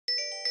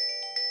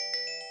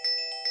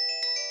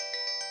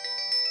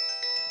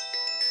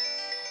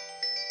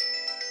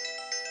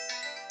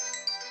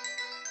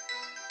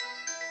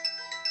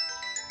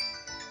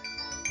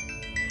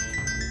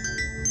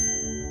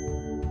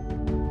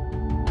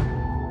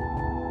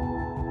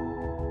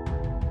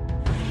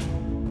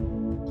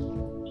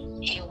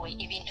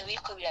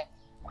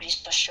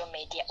kuri social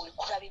media uri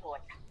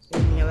kurabibona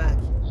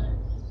nyabaki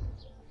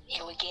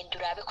yewe genda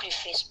urabe kuri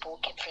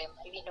Facebook prem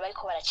ibintu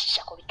bariko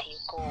baracisha ko biteye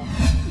ubwoba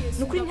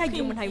nukuri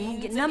ntagiye umuntu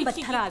abimumbye namba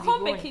tarabibona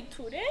kombe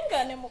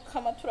kiturengane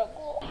mukama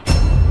turago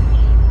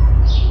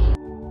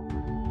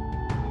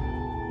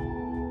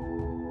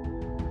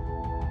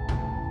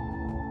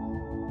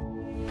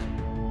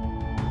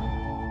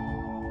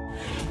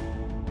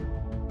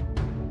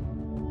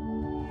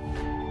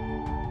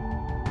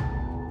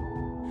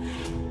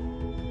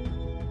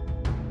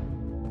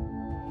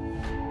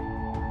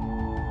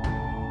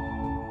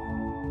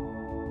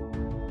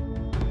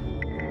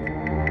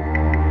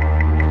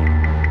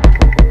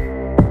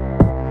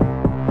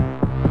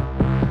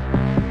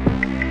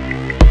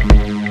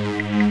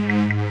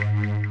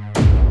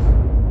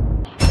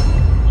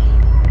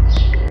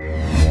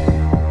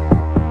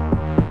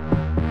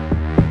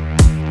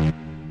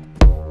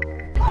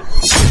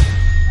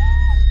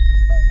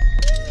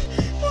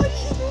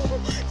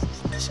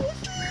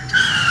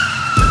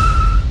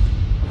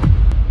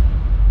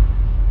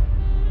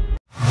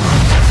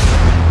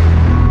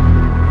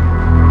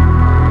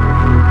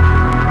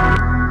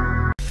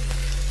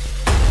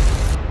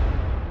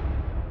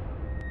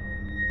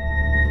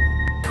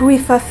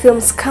Rifa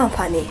Films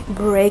Company,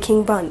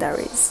 breaking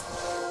boundaries.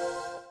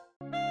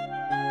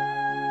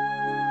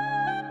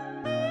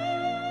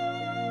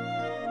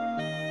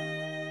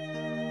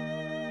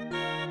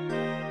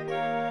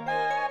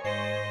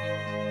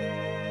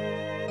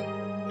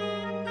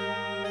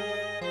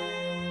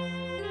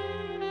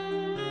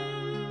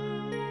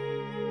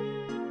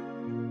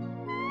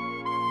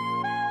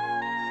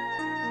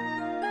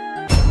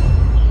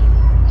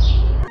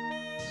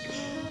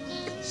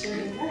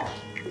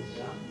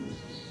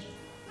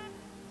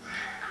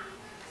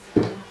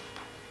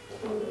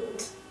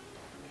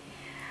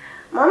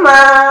 Mama!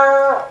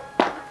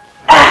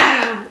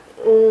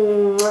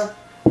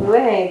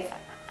 Wait.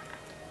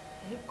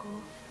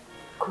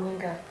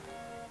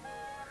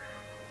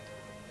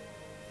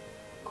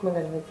 Kumenga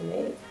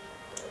nimeze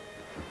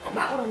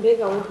bahora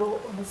mbega weho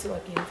umunsi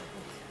wagenze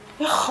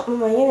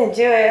mama nyine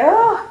jewe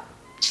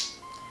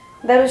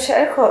ndarusha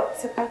ariko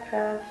c'est pas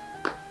grave.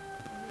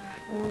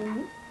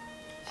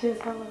 Je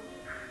ça va.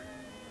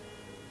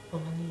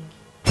 mama ni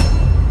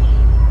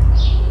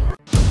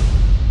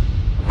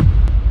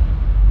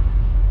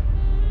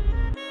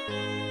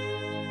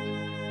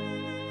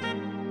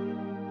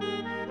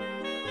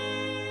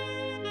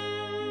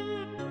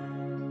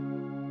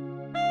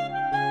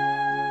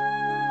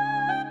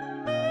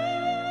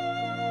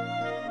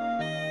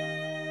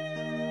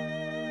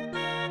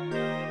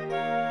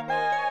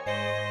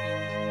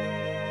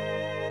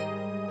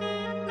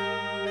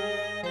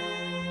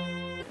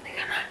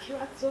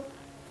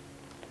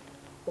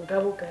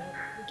ugabuga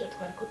ujya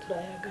twariko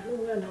turayaga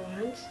n'umwana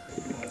wanje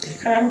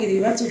Karambwira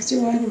ibibazo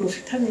by'iwanyu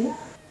mufitanye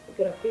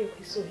birakwiye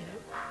kwisubira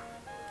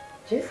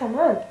je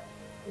Samantha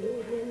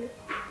n'ubuhene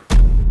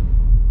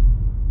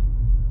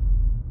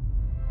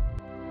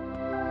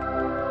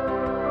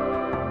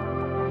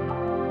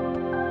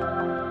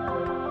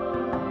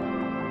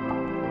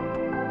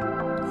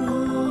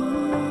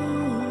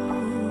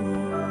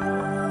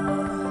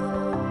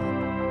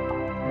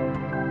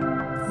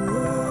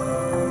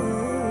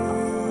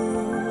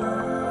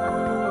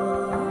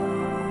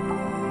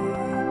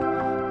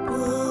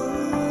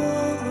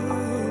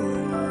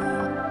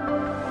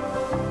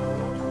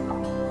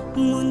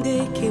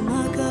Mundeke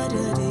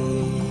magarare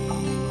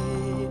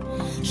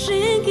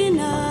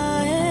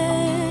shinginae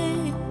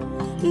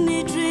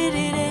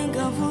nijwirire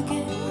ngavuge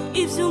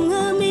ivyo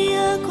umwami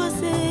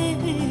yakoze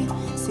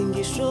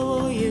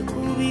singishoboye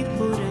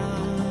kubikora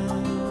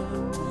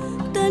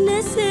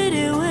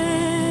ndanezerewe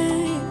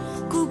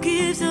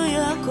kubw'ivyo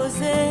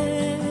yakoze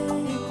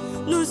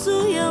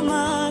nuzuye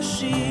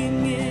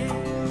amashimwe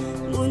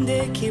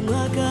mundeke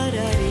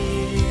magarare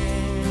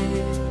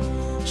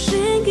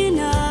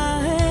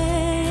shinginae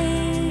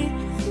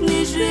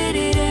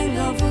nijwirire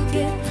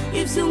ngavuge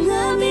ivyo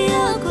umwami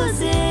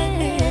yakoze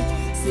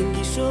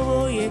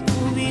singishoboye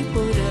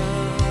kubikora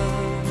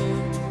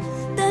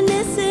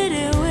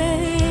ndanezerewe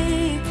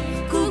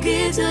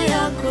kubw'ivyo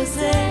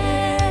yakoze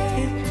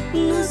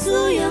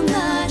nuzuye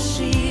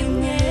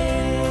amashimwe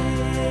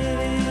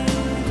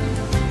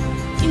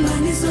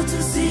imana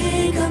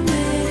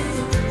izotuzigame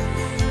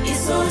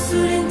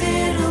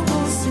izoturindira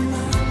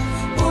ubuzima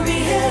mu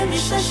bihe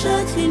bishasha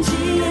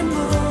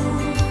twinjiyemo.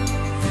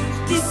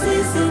 This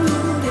is a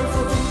new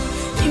level.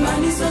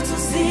 Imana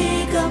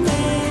izotuzigame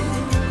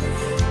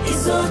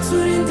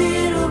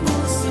izoturindira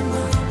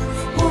ubuzima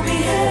mu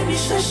bihe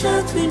bishasha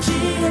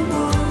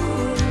twinjiyemo.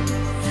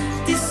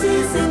 This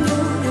is a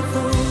new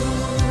level.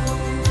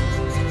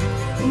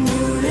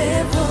 New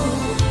level.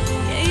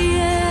 Yeah,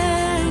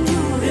 yeah,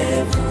 new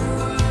level.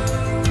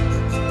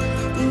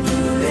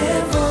 New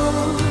level.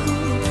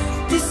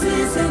 This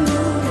is a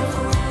new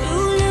level.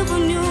 New level,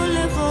 new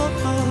level.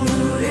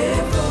 New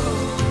level.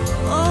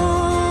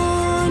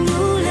 Oh,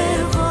 new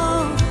level.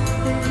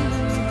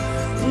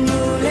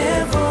 New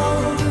level.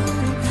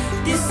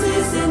 This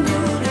is a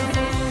new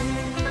level.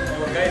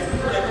 Guys,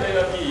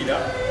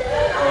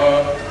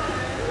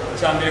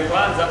 icyambere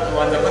kwanza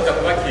ubanza kwenda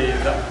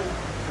kubakeza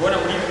kubona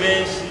muri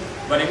benshi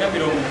barenga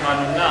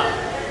 50 na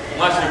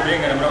mwashe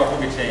kurengana muri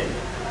abakobwa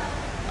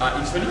 9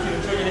 icyo ni ikintu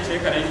cyonyine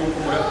cyerekana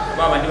yuko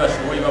babandi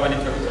bashoboye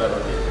babandi cyo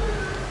turarondera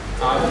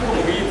kuko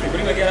mubizi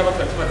kuri mwe yari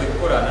abatatu tumaze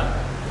gukorana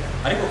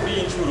ariko kuri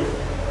iyi ncuro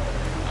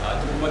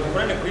tuguma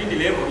dukorane kuri indi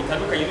level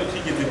itandukanye no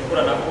twigeze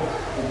gukorana ko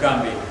ubwa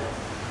mbere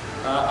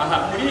aha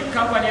muri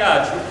company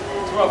yacu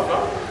turafa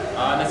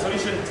na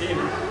solution team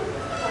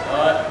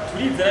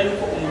turizera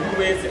yuko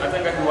umuntu wese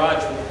azanga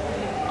iwacu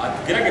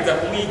tugerageza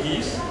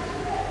kumwigisha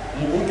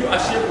mu buryo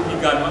ashiye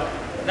kuhiganwa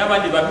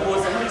n'abandi bantu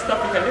bose muri East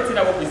Africa ndetse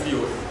nabo ku isi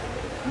yose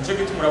nico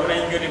gituma murabona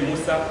ingene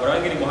Musa urabona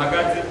ingene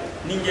muhagaze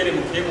n'ingere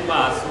mukiye mu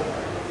maso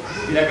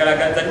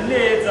biragaragaza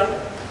neza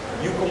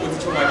yuko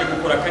muzi cyo mwaje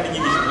gukora kandi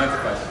inyigisho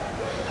mwazifashe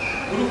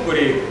kuri ubwo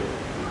rero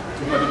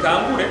tuguma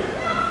dutangure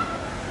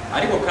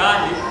ariko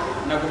kandi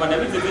naguma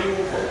ndabizeze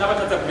yuko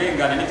n'abataza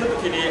kurengana nicyo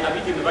dukeneye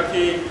abigeme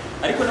bake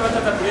ariko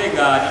n'abataza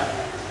kurengana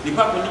ni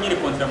kwa kundi nyine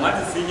kontra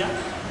mwazisinya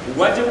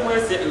uwaje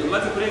wese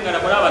umaze kurengana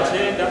muri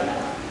abacenda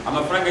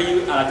amafaranga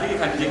yiwe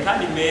arategekanije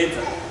kandi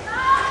meza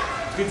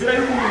twizera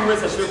yuko umuntu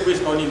wese ashoboye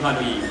kubeshwaho n'impano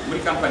yiwe muri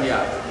company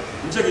yacu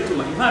nico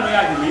gituma impano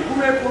yanyu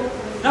yigumeko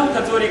naho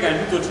utazorengana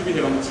ntizoca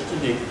ubiheba mu ciki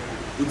intege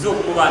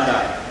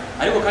uzokumubandanya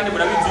ariko kandi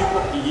murabizi yuko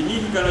iyi ni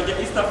higanwa rya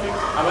East Africa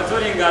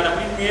abazorengana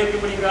muri mwebwe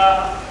muri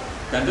ngaha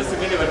kandi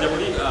semene baja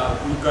muri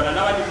kugana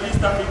n'abandi muri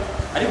East Africa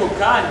ariko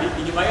kandi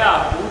inyuma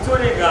yaho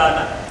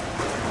uzorengana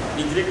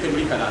ni direct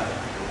muri Canada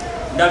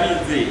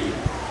ndabizeye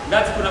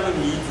ndazi ko namwe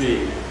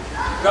mwizeye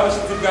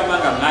bwabushize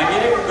bw'amanga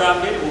mwanyere ubwa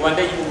mbere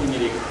ubanda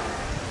yibubunyereka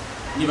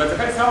nibaza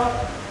kari sawa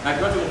nta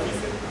kibazo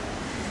mufise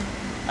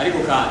ariko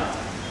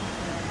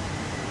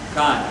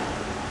kandi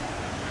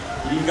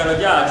irigano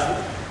ryacu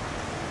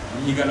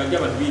ni igano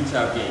ry'abantu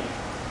b'incabwenge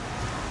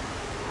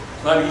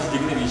twabigishije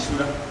nyine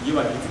bishura iyo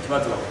bagize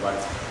ikibazo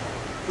bakubaza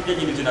kurya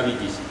nyine ibyo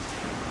nabigishije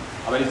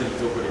abarizo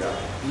bizokorera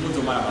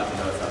ntuzomara amazi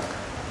ndabasaba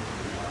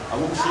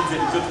abo gushize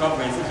ibyo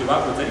twavuganye sivyo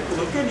bakoze ariko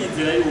nubwo ni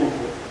inzira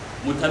yuko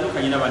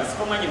mutandukanye n'abandi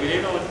siko mwanya mbere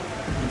none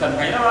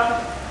mutandukanye n'abandi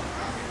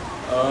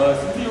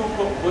sinzi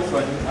yuko bose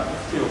baje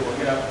afite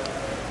kongera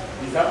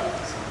bisa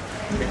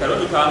reka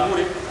rero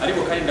dutangure ariko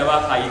kandi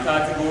ndabahaye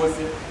ikaze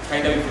rwose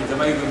kandi ndabifuriza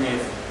amahirwe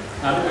mwese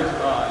nta n'ubwo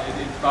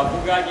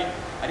twavuganye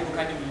ariko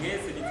kandi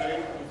mwese nizera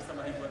yuko mufise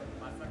amahirwe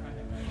masa kandi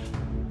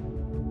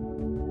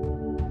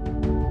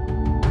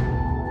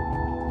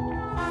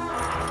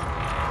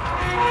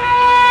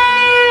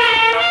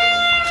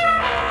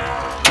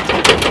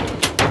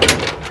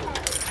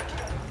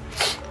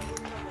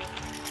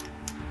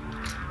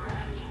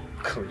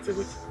C'est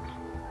good.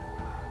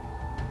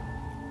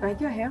 Right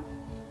your hair?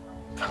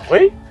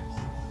 Oui?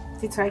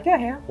 It's right your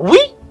hair? Oui?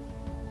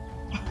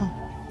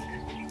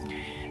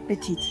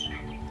 Titi.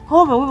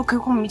 Hoba wibuke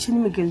ko mu mico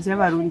n'imigenzo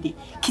y'abarundi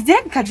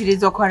kizera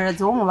bikajirizwa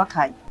kwararaza wo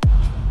mubakanye.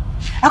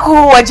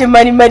 Ako waje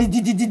mari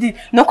didi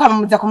no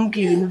kwamamuza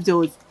kumubwira ibintu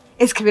byose.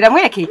 Eske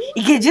biramwereke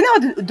igihe je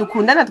nawe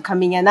dukundana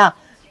tukamenyana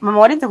mama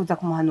warenze kuza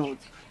kumuhanuza.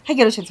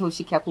 Hagera ushatse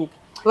gushikira kuko.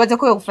 Ubaza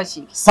ko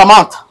yogufashika.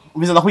 Samantha,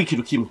 ubiza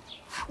ndakwikiru kimwe.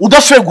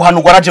 Udashoboye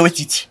guhanurwa na jewe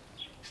Titi.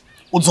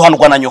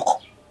 Uzohanurwa na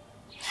nyoko.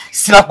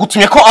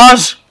 Sinagutumye ko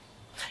Ange.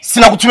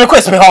 Sinagutumye ko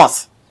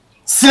Esperance.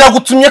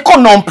 Sinagutumye ko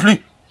non plus.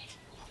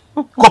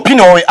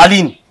 Copine wawe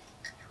Aline.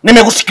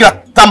 Neme gushikira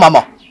ta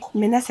mama.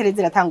 Mena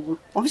sereze ratangura.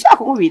 Umvishaka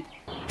kumubita.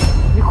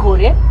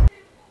 Bikore.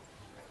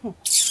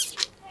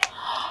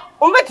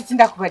 Umbe Titi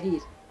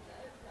ndakubarira.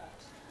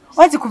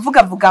 Wazi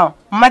kuvuga mu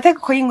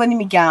mategeko y'ingo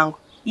n'imiryango.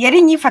 Yari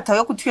inyifato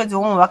yo kutuyoza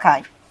wo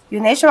mubakanye. Yo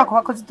nayo ishobora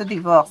kuba ko zito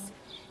divorce.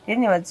 Rero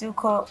nibazi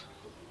uko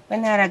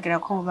bene haragira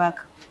ko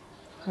bubaka.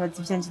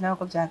 Nibazi byanje nawe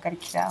ko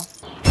byahagarikiraho.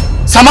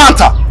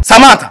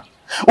 Samantha,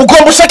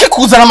 ugomba ushake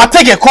kuzana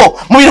amategeko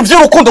mu bintu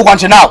by'urukundo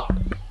rwanje nawe.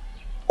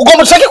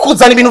 Ugomba ushake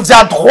kuzana ibintu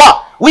vya droit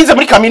wize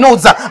muri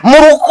kaminuza mu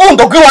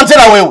rukundo rw'iwanje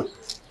na wewe.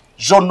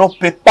 Je ne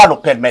peux pas le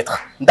permettre.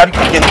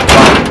 Ndabikubwiye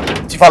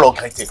tu vas le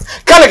regretter.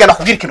 Kandi gana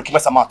kubwira ikintu kimwe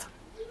Samantha.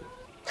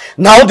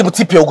 Nta wundi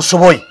mutipe yo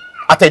gushoboye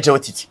atajewe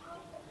Titi.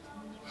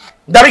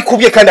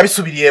 Ndabikubwiye kandi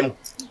abisubiriyemo.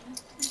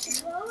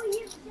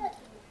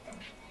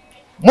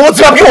 Mu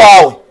buzima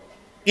bw'iwawe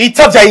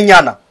itavya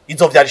inyana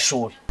izovyara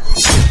ishuri.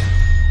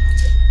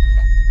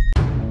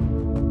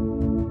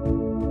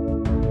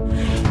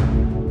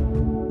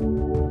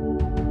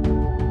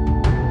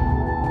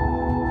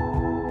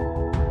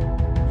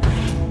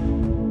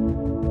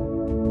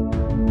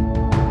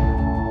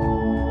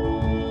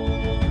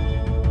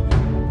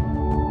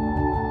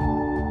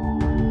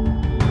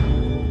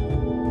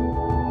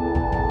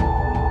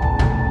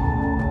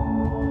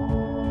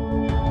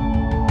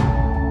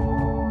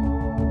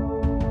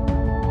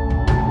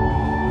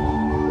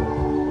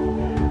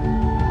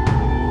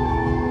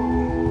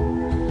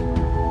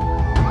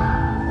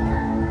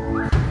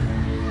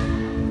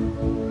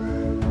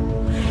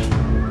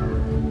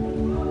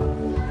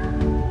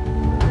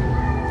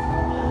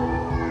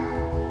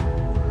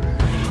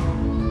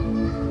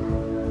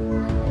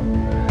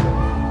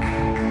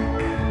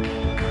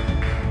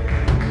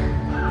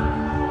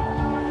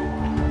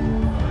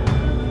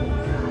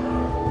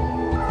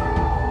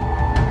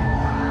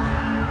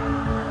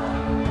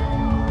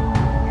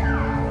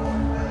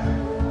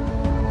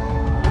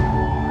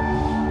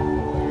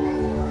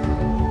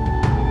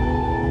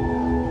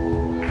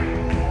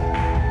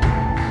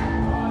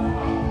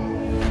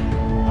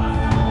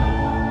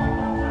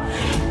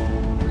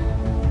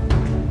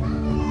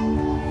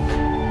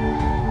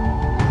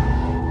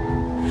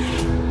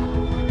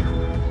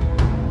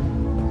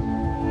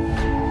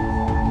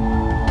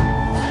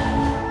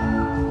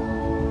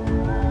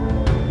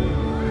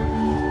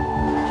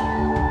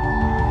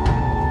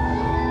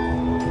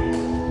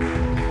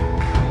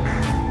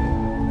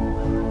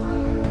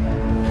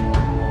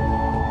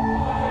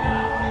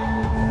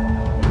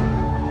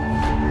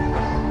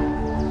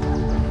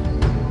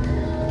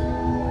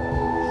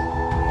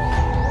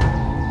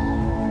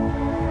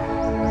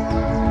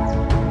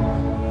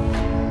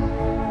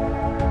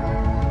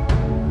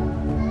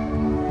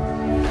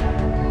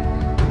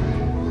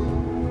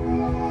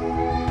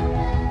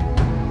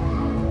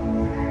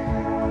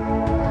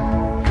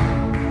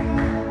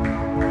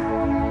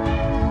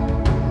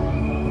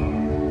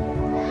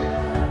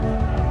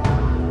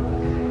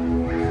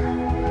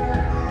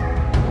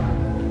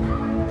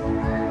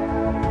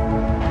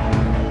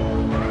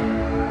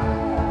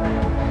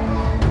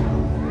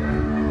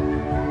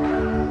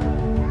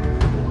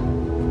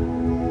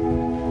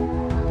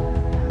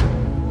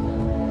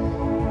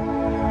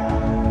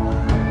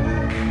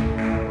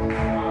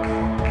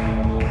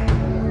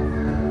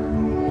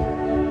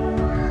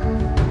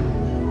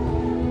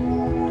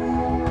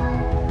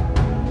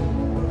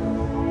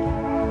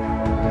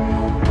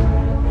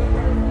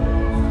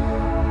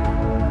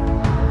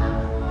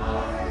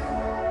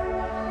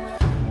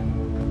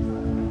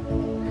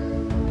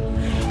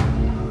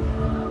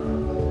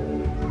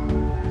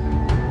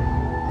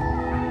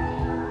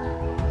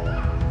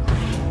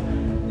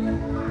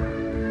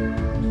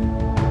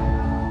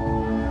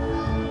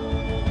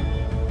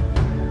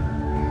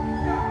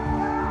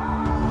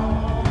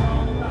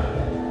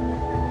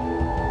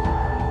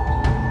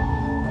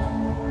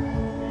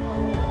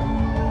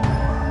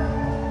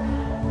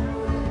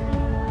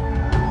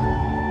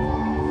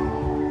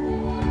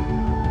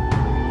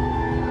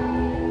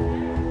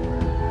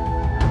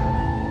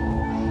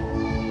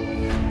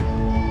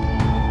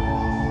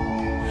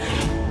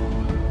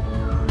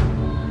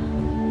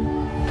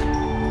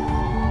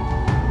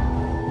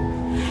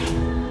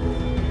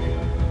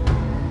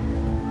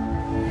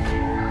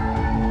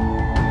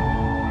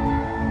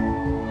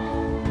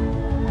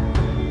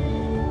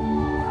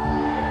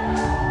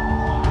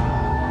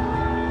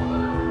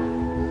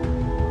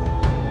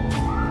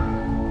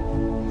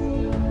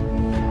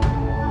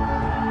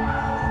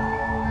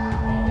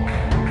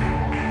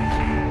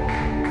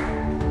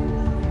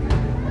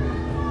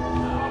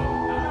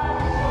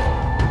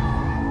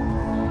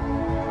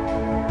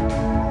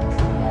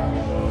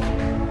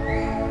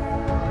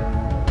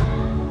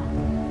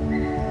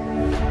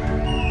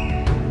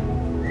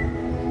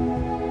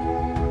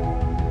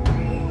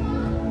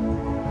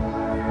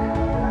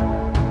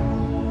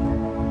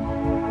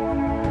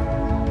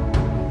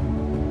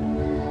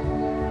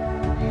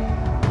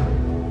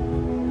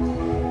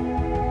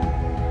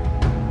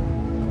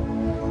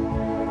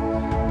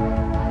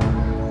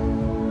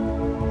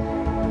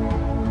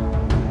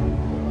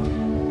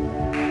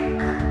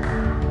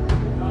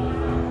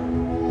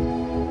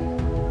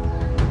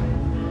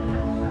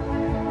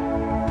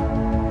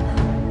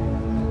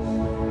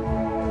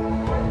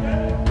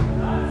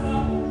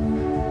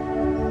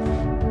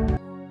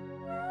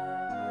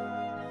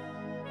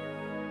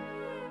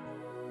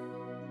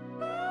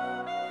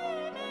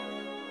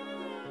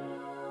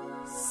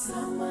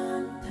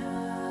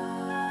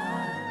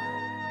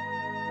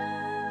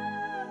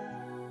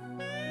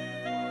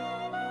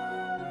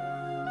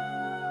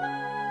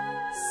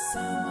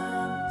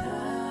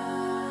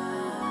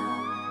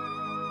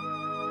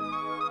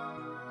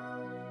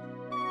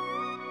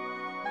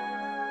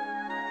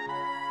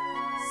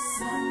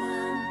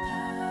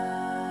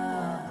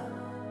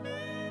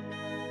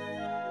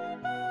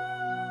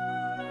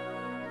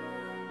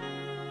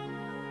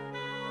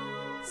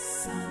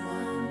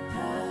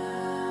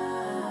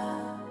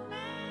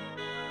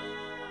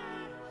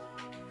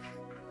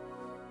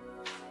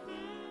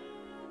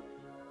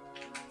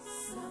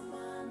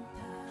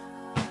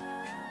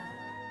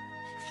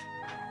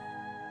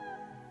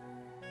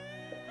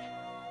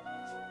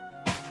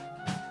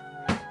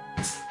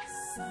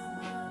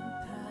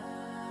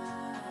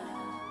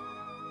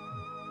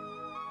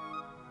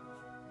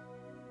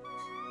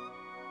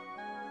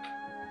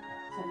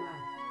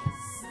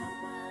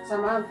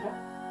 Samantha.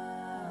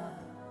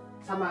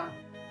 Samantha.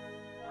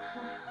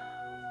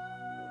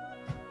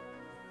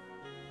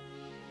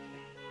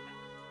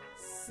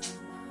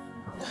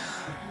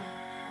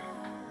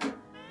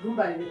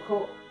 Ntumbarire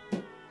ko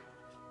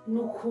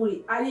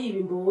nukuri ari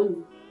ibi mbonye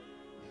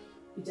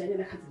bijyanye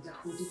n'akazi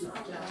byakunze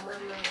kugira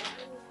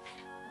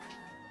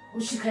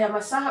gushika aya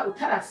masaha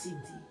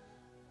utarasinzira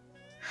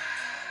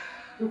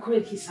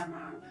nukubera iki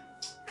Samantha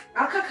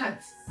aka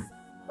kazi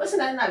bose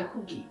nari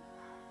nabikubwiye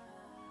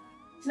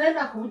sinari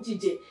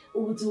nakubujije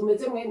ubuzima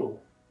bumeze mwene ubu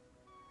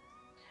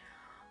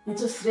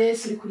nizo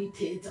stress uri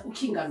kuriteza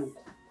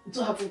ukinganuka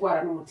uzohava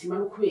urwara n'umutima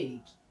n'ukubera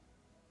iki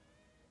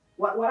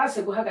warase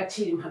guha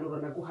agaciro impanuro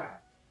naguhaye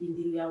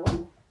indiri yawe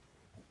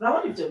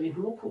urabona ibyo bintu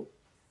n'ukuri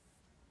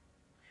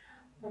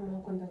mama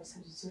ngo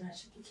ndagusabye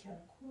turashigikira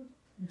kuri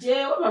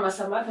jewe mama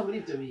Samantha muri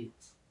ibyo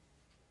bintu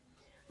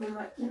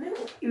mama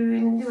ibi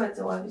bintu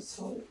ndibaza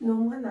wabisohoye ni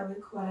umwana wawe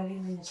ko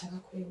bararenganya nshaka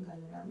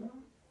kurenganura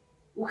mama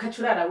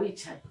ukacurara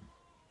wicaye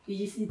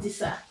iyi sizi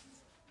saha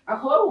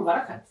ako barumva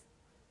arakazi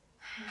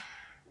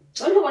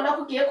none ubona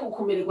ko ugiye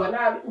kukumererwa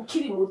nabi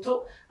ukiri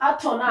muto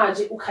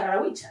atonaje ukarara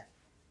wicaye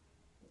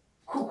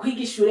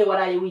kwiga ishure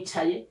waraye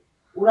wicaye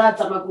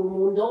uraza amaguru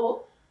mu ndobo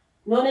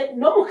none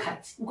no mu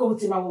kazi ubwo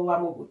buzima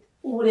bubamo gute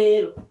ubu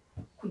rero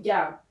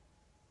kuryama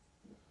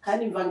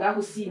kandi mva ngaho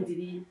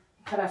usinziriye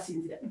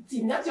ukarasinzira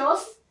izimya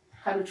byose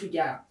kandi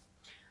ucuryama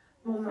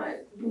mama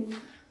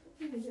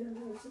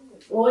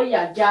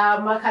oya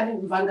ryama kandi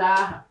mva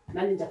ngaha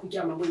nani nja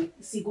kuryama ngo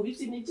siga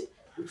ubivye nije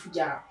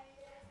ucuryama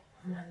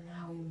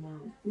nawe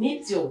mama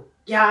nivyo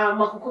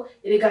ryama kuko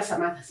erega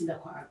Samantha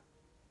sindakwana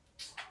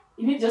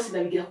ibi byose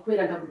ndabigira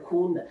kubera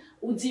ndagukunda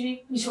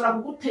uzi bishobora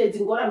kuguteza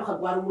ingorane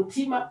ukagwara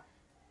umutima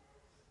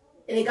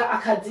erega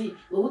akazi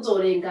wowe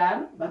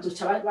uzorengana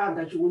bazoca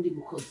bangaje uwundi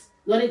mukozi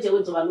none jewe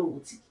nzoba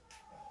nungutse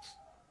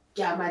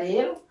ryama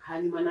rero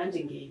hanyuma nanje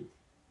ngende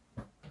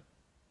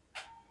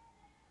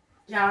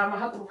ryama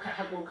haguruka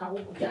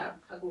ahubwo ryama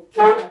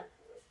haguruka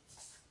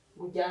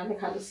uryame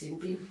kandi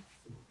usinzire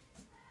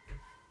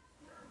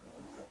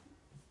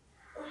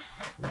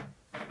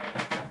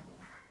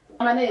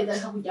Maneda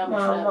nka kuryama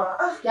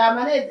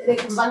ryama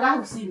reka mba ngaho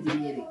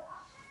usinziriye reka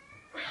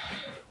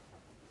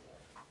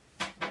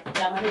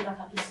ryama reka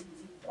kadusinziriye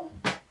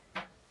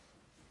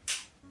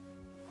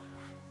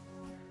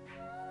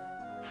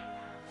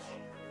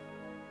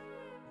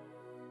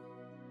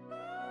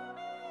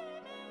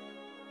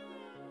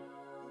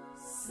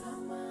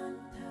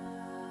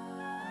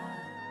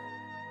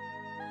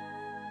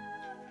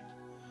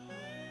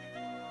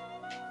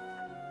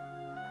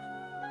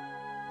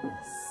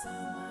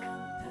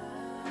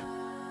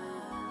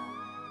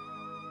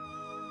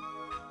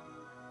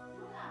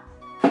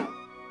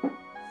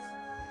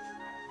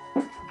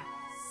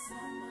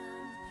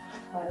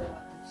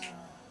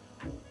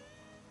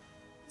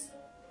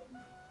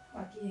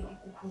agiye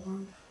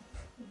gukunda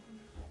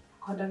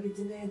ko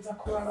ndabizi neza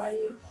ko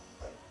babaye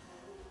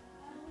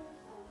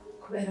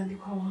kubera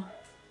ndiko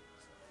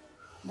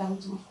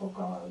ndabuze umukobwa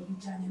wawe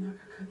bijyanye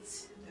n'aka kazi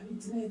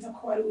ndabizi neza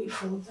ko wari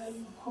wifuza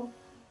yuko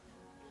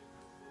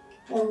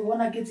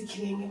ubona ageze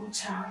ikirenge mu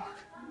cyawe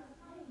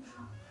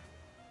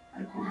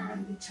ariko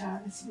mbabarire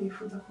cyane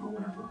sinifuza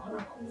kumubona kuko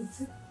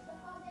nakubuze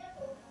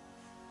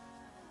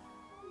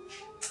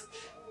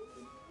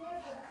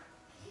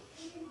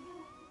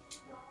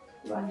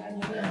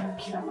bandanya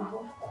biramukira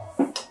amahoro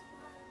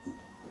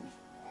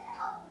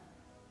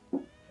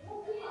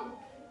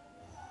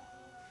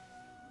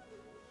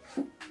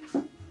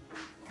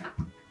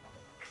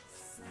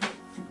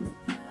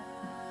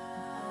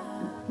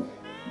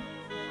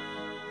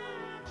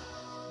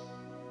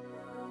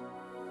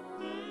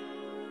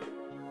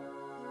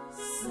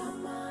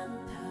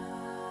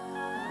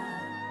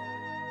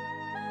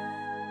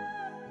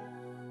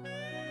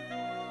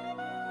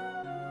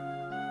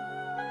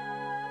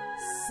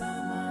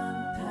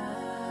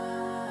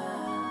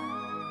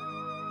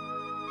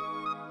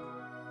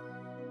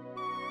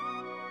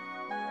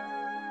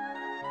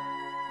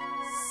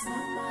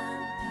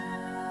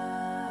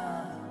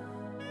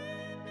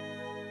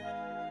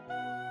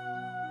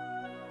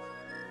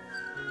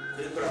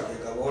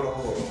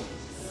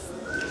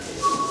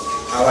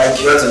habaye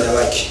ikibazo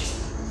nyabaki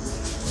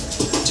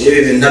jewe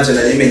ibintu ntabyo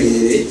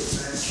narimenyereye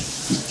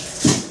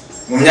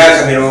mu myaka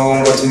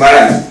 40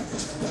 tumaranye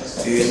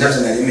ibintu ntabyo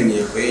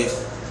narimenyereye kweli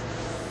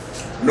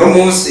no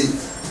munsi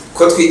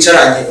ko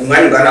twicaranye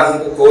umwanya ungana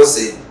nk'uko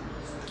kose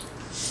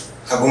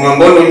haguma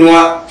mbona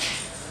unywa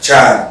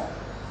cyane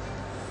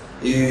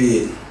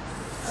ibi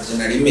ntabyo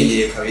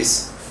narimenyereye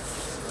kabisa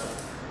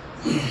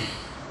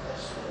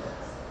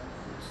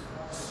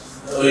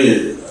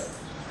Oui.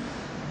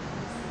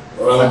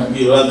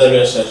 Uranda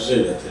birashaje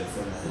ya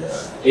telefone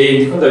ya.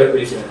 Ndikunda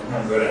bikurikirana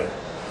ntangorane.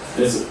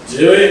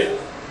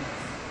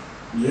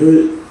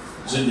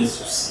 J'ai des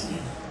soucis.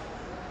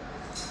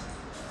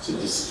 J'ai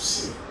des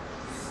soucis.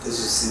 Des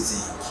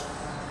soucis.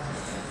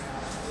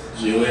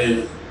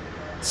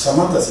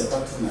 Samantha, c'est pas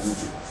ton ami.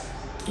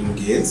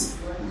 Umugenzi?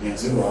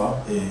 Umugenzi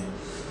wawe?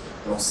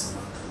 Non,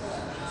 Samantha.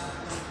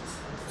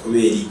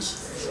 Kubera iki?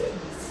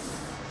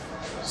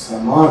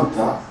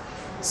 Samantha,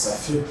 ça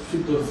fait plus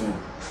de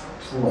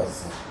 23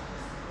 ans.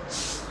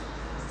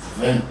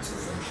 23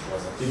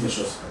 ans, quelque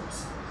chose comme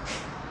ça.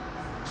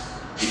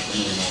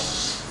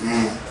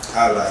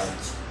 Habaye.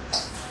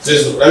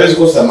 Urabizi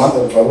ko Samantha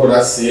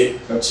ukabura se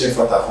gaciye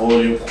fata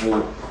role yo kuba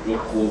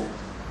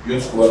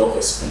le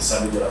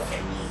responsable de la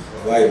famille.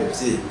 Wabaye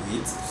umuvyeyi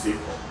mwiza.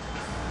 Siko.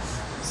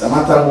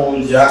 Samantha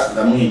ngurya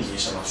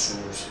ndamwigisha amashuri.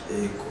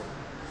 Yego.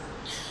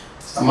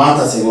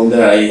 Samantha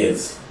secondaire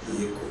arayiheze.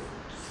 Yego.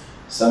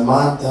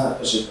 Samantha,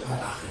 j'ai pas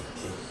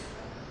arrêté.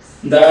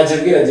 Ndaje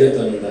bwira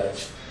Diodone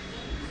ndaje.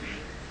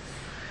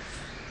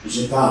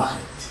 J'ai pas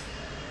arrêté.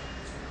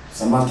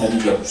 Samantha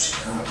aliga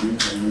gushika muri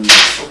kaminuza.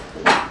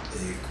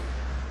 Yego.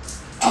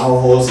 Aho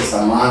hose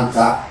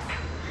Samantha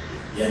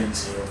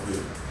yarizewe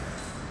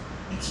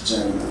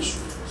ikijanye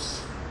n'amashuri yose.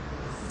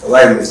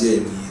 Wabaye umuvyeyi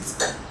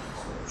mwiza.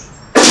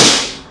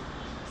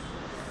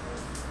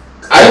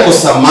 Ariko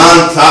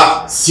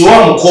Samantha si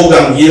wa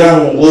mukobwa mbwira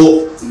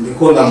ngo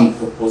ndiko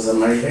ndamuproposa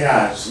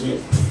mariage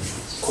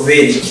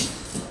kubera iki?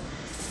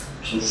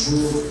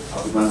 Toujours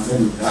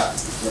agumanzanira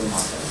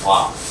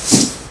iby'amahwa.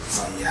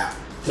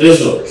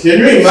 Trésor,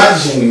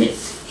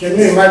 Can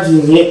you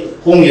imagine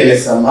kungene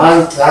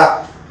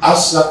Samantha à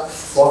chaque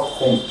fois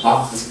qu'on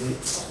parle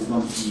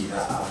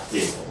kumabwira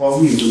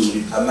abateko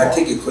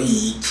amategeko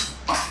y'iki?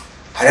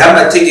 Hari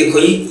amategeko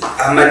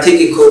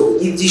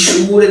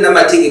y'ibyishure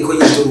n'amategeko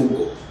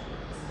y'iturugo.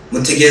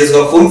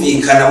 Mutegerezwa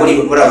kumvikana muri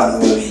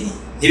abantu babiri.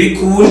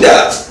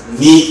 Ntibikunda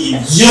ni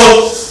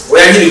idiot.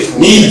 Oya ntibikunda.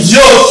 Ni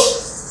idiot.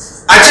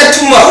 Acha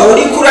tuma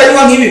uri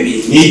kuranywa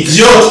nk'ibibi. Ni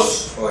idiot.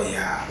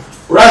 Oya.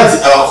 Urazi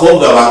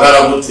abakobwa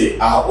bangara gute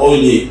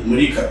ahonye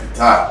muri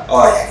capital.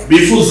 Oya.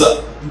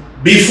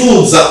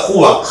 Bifuza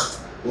kubaka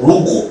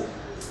urugo.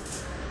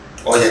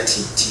 Oya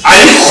Titi.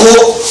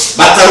 Ariko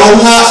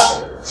bataronka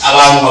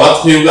abantu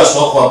abatwebwe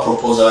ashobora kuba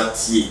propose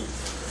bati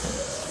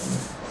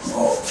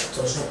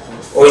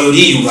oya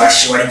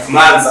uriyubashe wari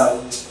kumanza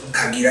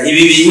ukagira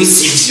ibi bintu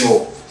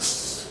sivyo.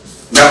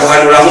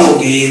 Ndaguhanura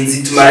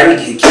nk'umugenzi tumaranye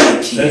igihe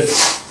kirekire.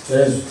 Je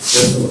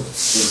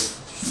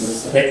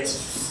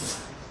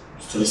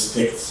te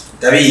respecte.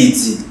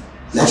 Ndabizi.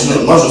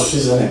 Moi je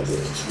suis un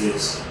intellectuel.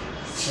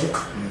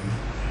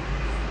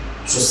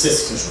 Je sais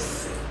ce que je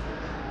fais.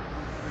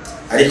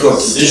 Ariko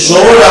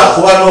sinshobora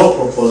kuba no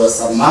proposer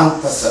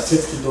Samantha, ça fait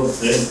plus de 20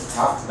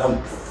 ans dans me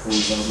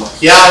proposer un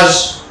mariage.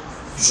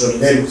 Je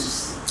l'aime.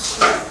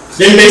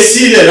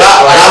 L'imbécile là,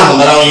 voilà, mon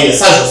ami,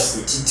 ça je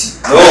sais. Titi.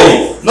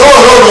 Non,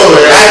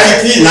 la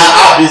Titi na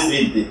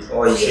ABCD.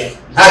 Oye.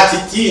 La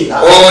Titi na.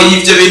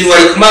 Ivyo bintu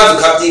wari kumaza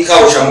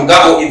ukavyikawusha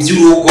mugabo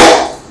ivy'urugo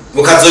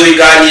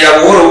mukazobiganira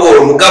buhoro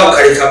buhoro mugabo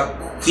kareka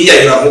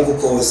kwiyayura nk'uko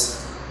kose.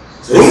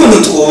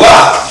 Umuntu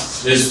twubaha.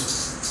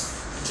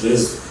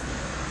 Jesus.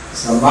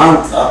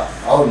 Samantha,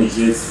 aho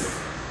nigeze.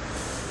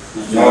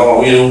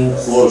 Oui,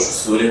 uko je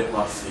saurais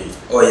quoi faire.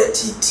 Oya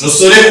Titi. Je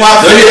saurais quoi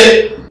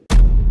faire.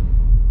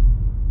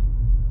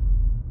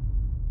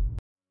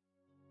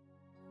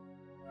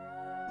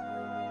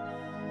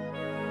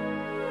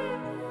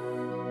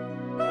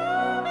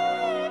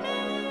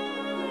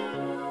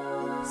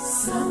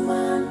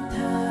 Samantha.